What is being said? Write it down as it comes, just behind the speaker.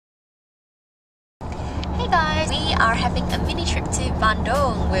guys, we are having a mini trip to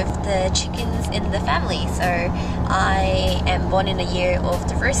Bandung with the chickens in the family. So I am born in a year of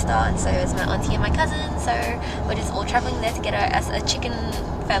the rooster, and so is my auntie and my cousin. So we're just all traveling there together as a chicken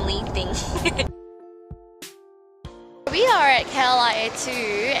family thing. We are at KL 2,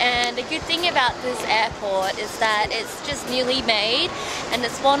 and the good thing about this airport is that it's just newly made, and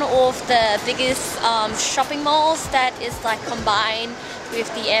it's one of the biggest shopping malls that is like combined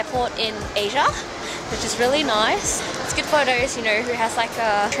with the airport in Asia, which is really nice. It's good for those, you know, who has like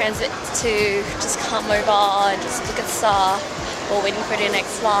a transit to just come over and just look at stuff or waiting for their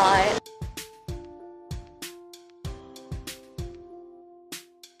next flight.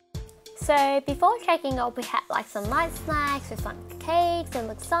 So before checking out, we had like some light snacks with some cakes and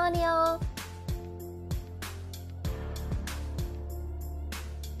lasagna.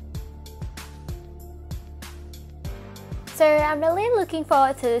 So I'm really looking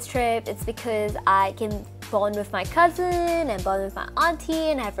forward to this trip. It's because I can bond with my cousin and bond with my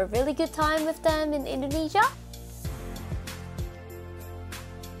auntie and have a really good time with them in Indonesia.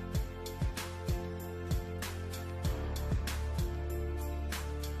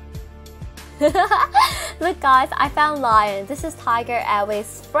 Look guys, I found Lion. This is Tiger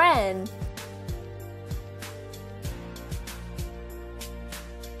Airways' friend.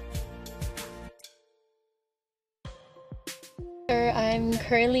 So I'm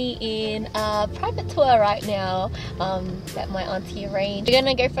currently in a private tour right now that my auntie arranged. We're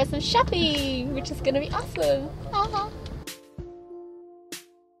gonna go for some shopping, which is gonna be awesome.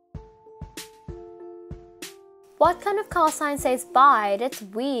 What kind of call sign says bye? That's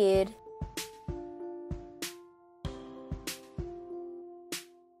weird.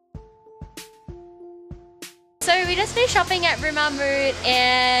 So we just finished shopping at Rumah Mut,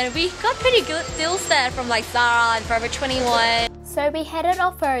 and we got pretty good deals there from like Zara and Forever 21. So we headed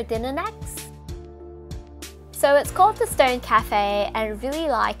off for our dinner next. So it's called the Stone Cafe, and I really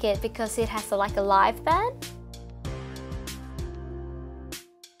like it because it has like a live band.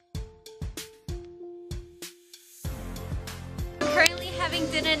 Currently having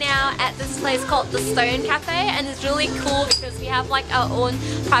dinner now at this place called the Stone Cafe, and it's really cool because we have like our own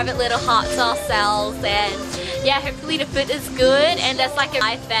private little hut to ourselves, and yeah, hopefully the food is good, and there's like a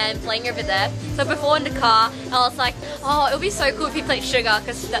live band playing over there. So before in the car, I was like, oh, it would be so cool if he played Sugar,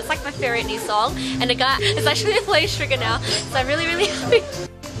 because that's like my favorite new song, and the guy is actually playing Sugar now, so I'm really happy.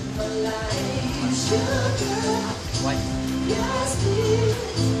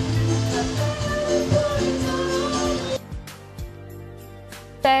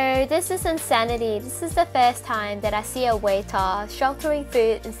 So this is insanity. This is the first time that I see a waiter sheltering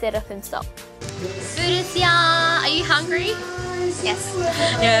food instead of himself. Food is here! Are you hungry? Yes.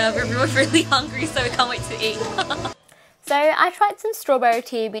 Yeah, we're both really hungry, so we can't wait to eat. So I tried some strawberry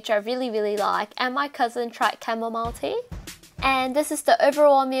tea, which I really like, and my cousin tried chamomile tea. And this is the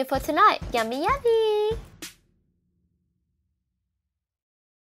overall meal for tonight. Yummy yummy!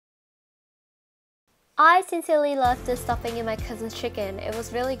 I sincerely loved the stuffing in my cousin's chicken. It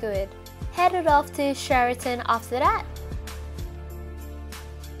was really good. Headed off to Sheraton after that.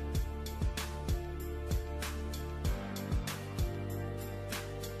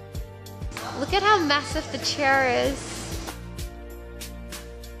 Look at how massive the chair is.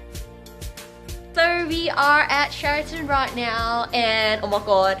 So we are at Sheraton right now, and oh my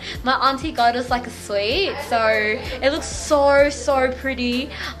god, my auntie got us like a suite, so it looks so pretty.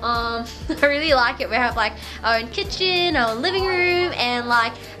 I really like it. We have like our own kitchen, our own living room, and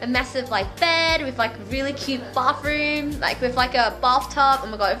like a massive like bed with like a really cute bathroom, like with like a bathtub. Oh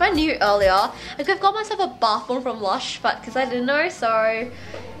my god, if I knew earlier, I could have got myself a bath bomb from Lush, but because I didn't know, so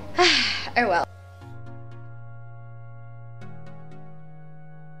oh well.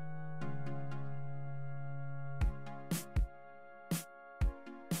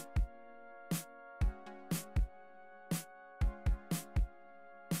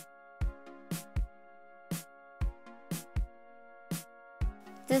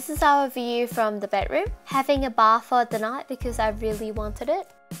 This is our view from the bedroom. Having a bath for the night because I really wanted it.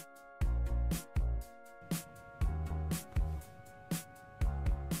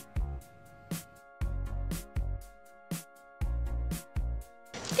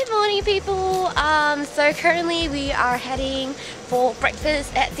 Good morning people! So currently we are heading for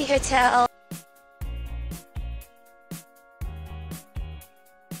breakfast at the hotel.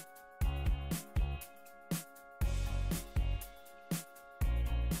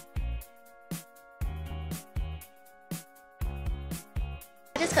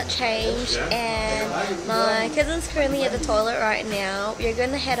 I just got changed and my cousin's currently at the toilet right now. We're going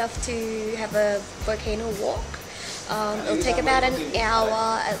to head off to have a volcano walk. It'll take about an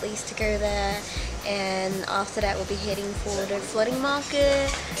hour at least to go there, and after that we'll be heading for the floating market,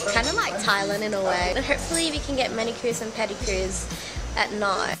 kind of like Thailand in a way. And hopefully we can get manicures and pedicures at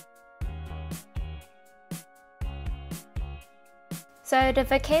night. So the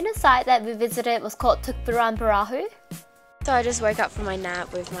volcano site that we visited was called Tangkuban Parahu. So I just woke up from my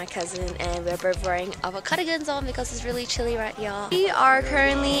nap with my cousin and we're both wearing our cardigans on because it's really chilly right here. We are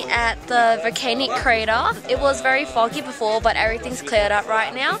currently at the Volcanic crater. It was very foggy before, but everything's cleared up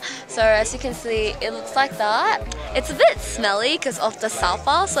right now. So as you can see, it looks like that. It's a bit smelly because of the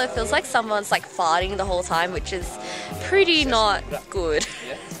sulfur, so it feels like someone's like farting the whole time, which is pretty not good.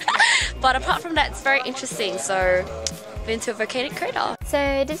 But apart from that, it's very interesting. So been to a volcanic crater.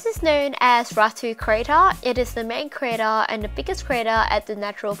 So this is known as Ratu crater. It is the main crater and the biggest crater at the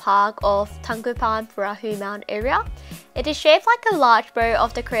natural park of Tangkuban Parahu Mountain area. It is shaped like a large bow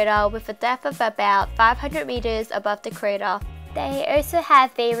of the crater with a depth of about 500 meters above the crater. They also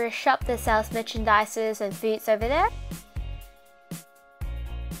have various shops that sells merchandises and foods over there.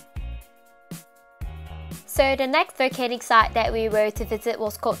 So the next volcanic site that we were to visit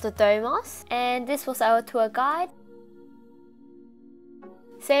was called the Daun, and this was our tour guide.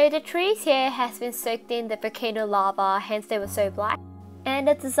 So the trees here has been soaked in the volcano lava, hence they were so black. And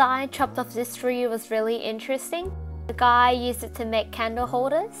the design chopped off this tree was really interesting. The guy used it to make candle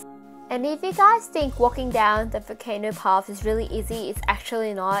holders. And if you guys think walking down the volcano path is really easy, it's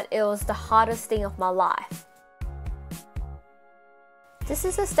actually not. It was the hardest thing of my life. This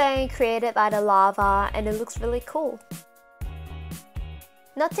is a stone created by the lava and it looks really cool.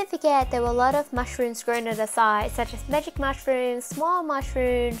 Not to forget, there were a lot of mushrooms growing at the side, such as magic mushrooms, small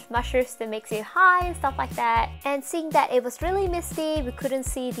mushrooms, mushrooms that makes you high and stuff like that. And seeing that it was really misty, we couldn't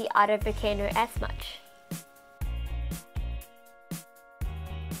see the other volcano as much.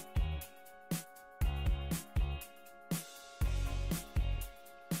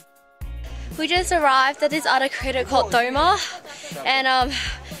 We just arrived at this other crater called Daun, and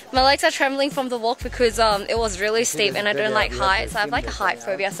my legs are trembling from the walk because it was really steep and I don't like heights. I have like a height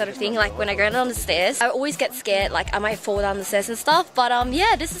phobia sort of thing. Like when I go down the stairs, I always get scared like I might fall down the stairs and stuff. But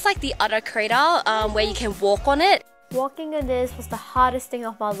yeah, this is like the other crater where you can walk on it. Walking on this was the hardest thing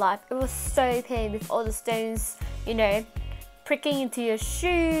of my life. It was so pain with all the stones, you know, pricking into your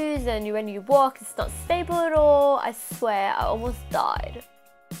shoes, and when you walk it's not stable at all. I swear I almost died.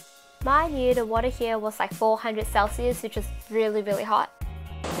 Mind you, the water here was like 400 Celsius, which is really hot.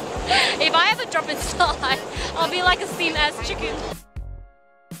 If I ever drop inside, I'll be like a steamed ass chicken.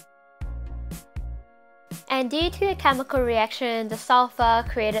 And due to a chemical reaction, the sulfur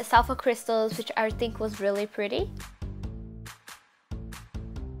created sulfur crystals, which I think was really pretty.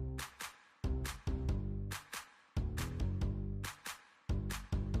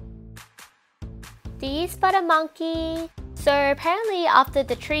 These by the monkey. So apparently after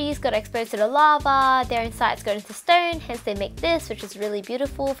the trees got exposed to the lava, their insides got into stone, hence they make this, which is really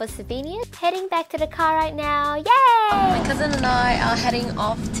beautiful for souvenirs. Heading back to the car right now, yay! My cousin and I are heading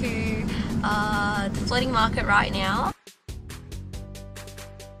off to the floating market right now.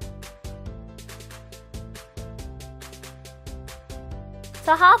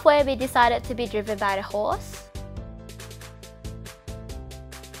 So halfway we decided to be driven by the horse.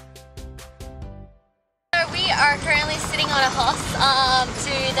 We are currently sitting on a horse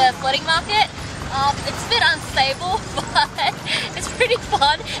to the floating market. It's a bit unstable, but it's pretty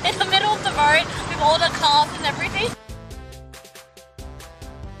fun in the middle of the road with all the cars and everything.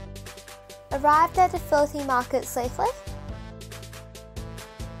 Arrived at the floating market safely.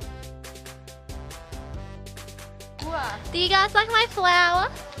 Do you guys like my flower?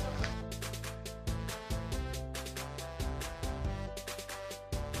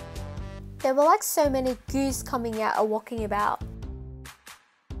 There were like so many goose coming out or walking about.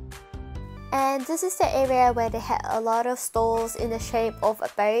 And this is the area where they had a lot of stalls in the shape of a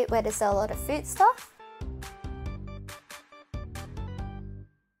boat where they sell a lot of food stuff.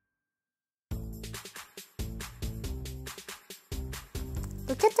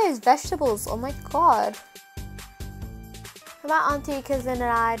 Look at those vegetables, oh my god. My auntie, cousin and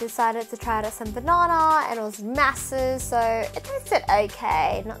I decided to try out some banana and it was massive, so it tasted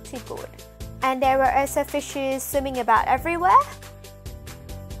okay, not too good. And there were also fishes swimming about everywhere.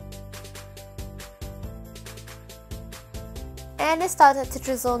 And it started to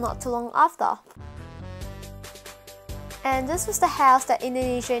drizzle not too long after. And this was the house that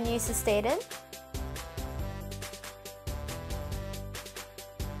Indonesian used to stay in.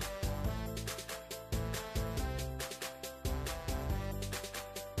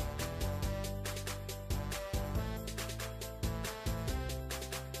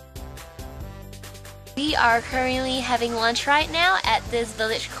 We are currently having lunch right now at this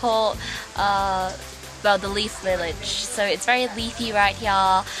village called well, the Leaf Village. So it's very leafy right here.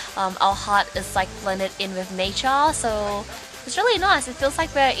 Our hut is like blended in with nature, so it's really nice. It feels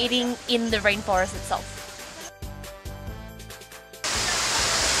like we're eating in the rainforest itself.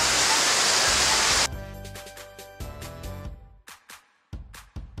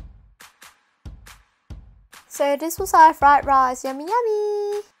 So this was our fried rice, yummy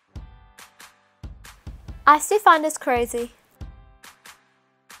yummy! I still find this crazy.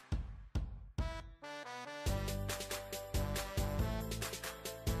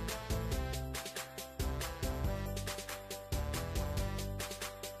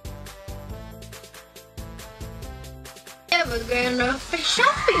 Yeah, we're going for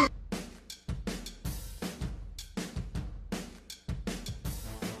shopping!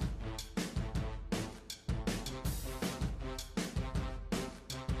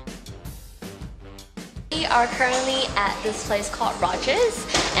 We are currently at this place called Rogers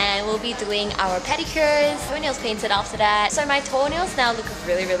and we'll be doing our pedicures, toenails painted after that. So my toenails now look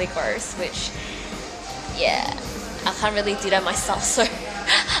really gross, which yeah, I can't really do that myself, so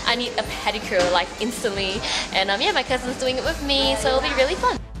I need a pedicure like instantly. And yeah, my cousin's doing it with me, so it'll be really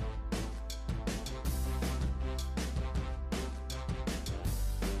fun.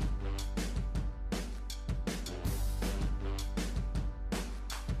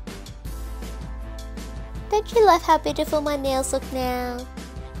 Don't you love how beautiful my nails look now?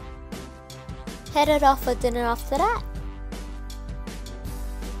 Headed off for dinner after that.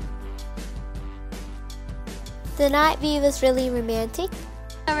 The night view was really romantic.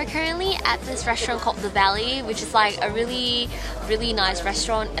 So we're currently at this restaurant called The Valley, which is like a really nice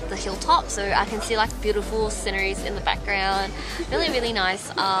restaurant at the hilltop, so I can see like beautiful sceneries in the background. Really nice.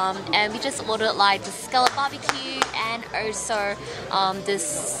 And we just ordered like the scallop barbecue and also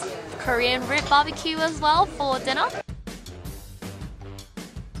this Korean rib barbecue as well for dinner.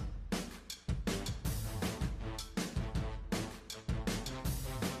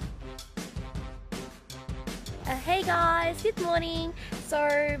 Hey guys, good morning.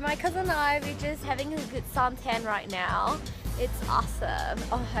 So my cousin and I, we're just having a good suntan right now. It's awesome.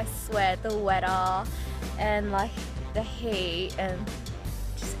 Oh, I swear, the weather and like the heat and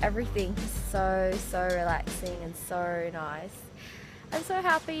just everything is so relaxing and so nice. I'm so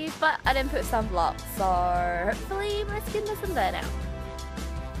happy, but I didn't put sunblock, so hopefully my skin doesn't burn out.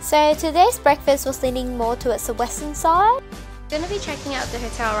 So today's breakfast was leaning more towards the western side. We're gonna be checking out the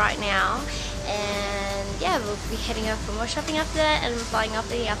hotel right now, and yeah, we'll be heading out for more shopping after that, and we're flying off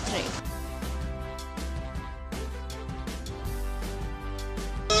in the afternoon.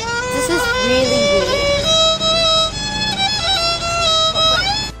 This is really weird.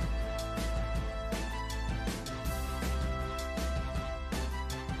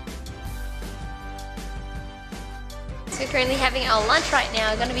 So we're currently having our lunch right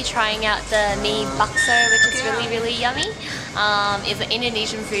now. We're going to be trying out the mee bakso, which is really yummy. It's an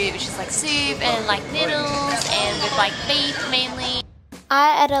Indonesian food, which is like soup and like noodles and with like beef mainly.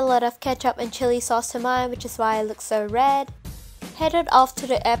 I added a lot of ketchup and chili sauce to mine, which is why it looks so red. Headed off to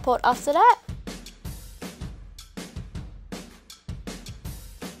the airport after that.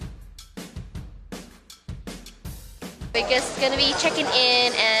 We're just going to be checking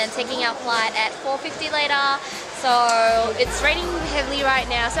in and taking our flight at 4:50 later. So it's raining heavily right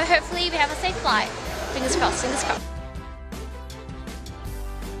now, so hopefully we have a safe flight. Fingers crossed, fingers crossed.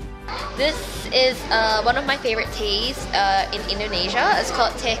 This is one of my favorite teas in Indonesia. It's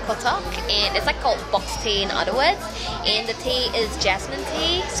called teh kotak, and it's like called box tea in other words. And the tea is jasmine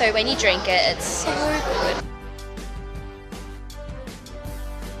tea, so when you drink it, it's so good.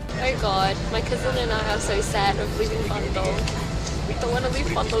 Oh god, my cousin and I are so sad of leaving Bandung. We don't want to leave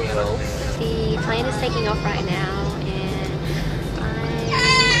Bandung at all. The plane is taking off right now, and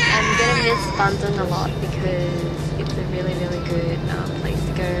I'm gonna miss Bandung a lot because it's a really good place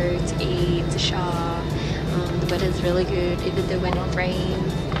to go, to eat, to shop. The weather is really good, even though when it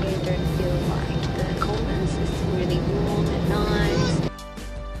rains, you don't feel like the coldness. It's really warm and nice.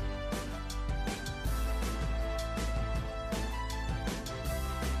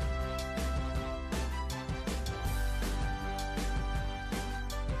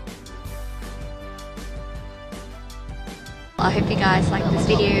 I hope you guys like this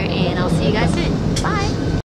video, and I'll see you guys soon. Bye!